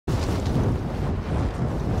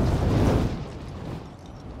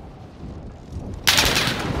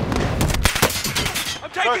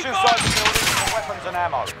Search inside the building for weapons and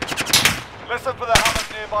ammo. Listen for the hum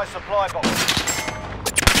of nearby supply boxes.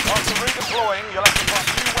 After redeploying, you'll have to find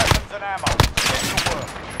new weapons and ammo. Get to work.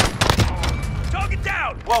 Target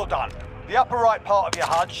down! Well done. The upper right part of your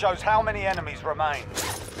HUD shows how many enemies remain.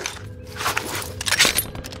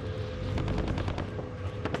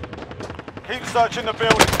 Keep searching the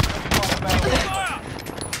building.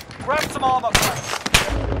 Grab some armor plates.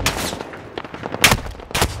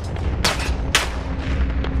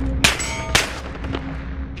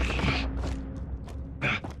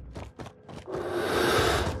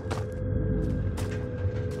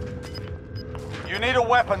 You need a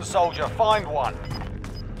weapon, soldier. Find one.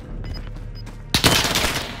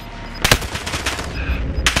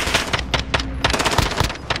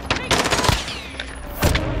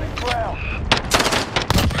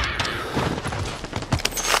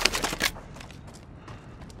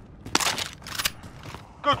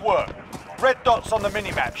 Good work. Red dots on the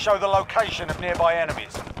minimap show the location of nearby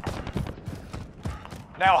enemies.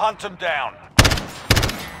 Now hunt them down.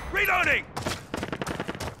 Reloading!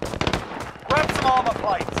 Grab some armor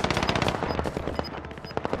plates.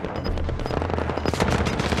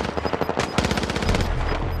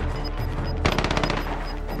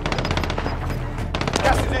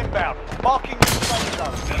 Gas is inbound. Marking the safe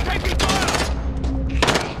zone. Taking fire!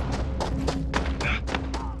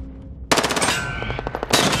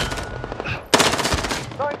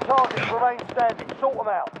 Nine targets remain standing. Sort them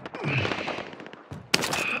out.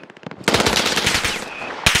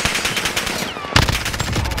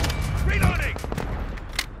 Reloading!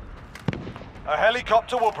 A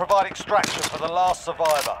helicopter will provide extraction for the last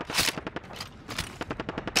survivor.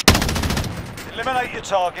 Eliminate your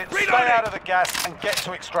targets, Reloading! stay out of the gas, and get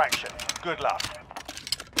to extraction. Good luck.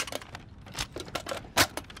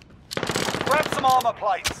 Grab some armor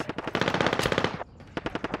plates.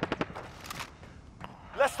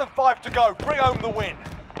 Less than 5 to go. Bring home the win.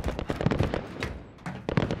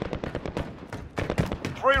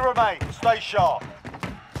 3 remain. Stay sharp.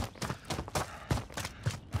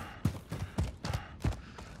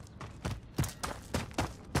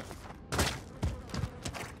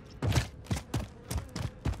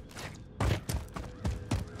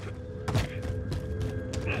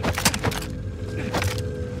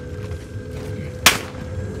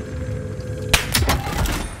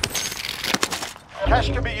 Cash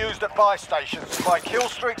can be used at buy stations to buy kill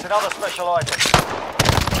streaks and other special items.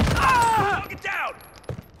 Ah! Get down!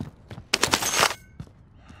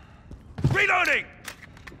 Reloading!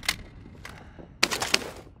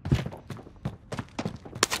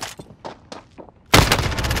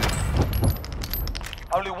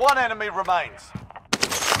 Only one enemy remains.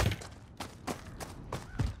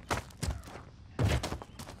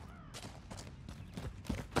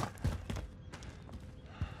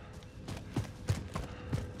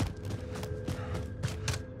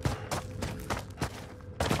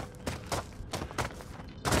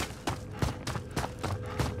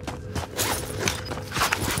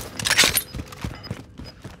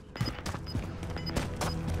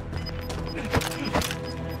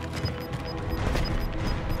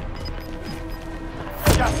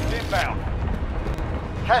 Gas is inbound.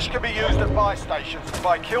 Cash can be used at buy stations to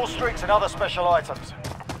buy kill streaks and other special items.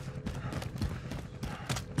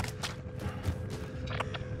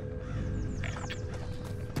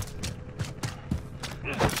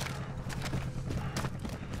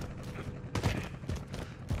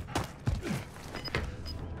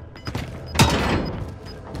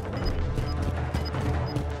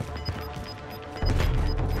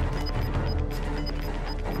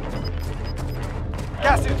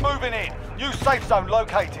 Gas is moving in. New safe zone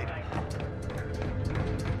located.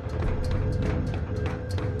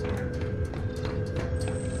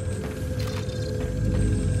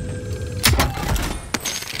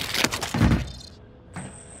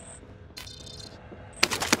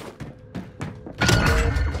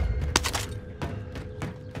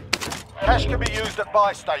 Cash can be used at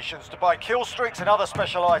buy stations to buy kill streaks and other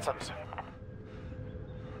special items.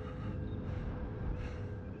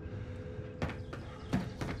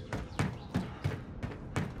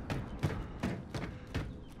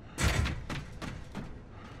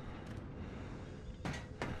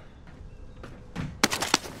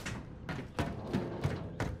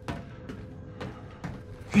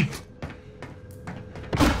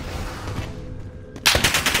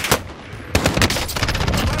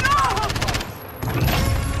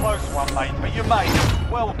 Close one, mate, but you made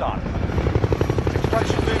it. Well done.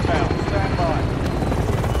 Extraction's inbound. Stand by.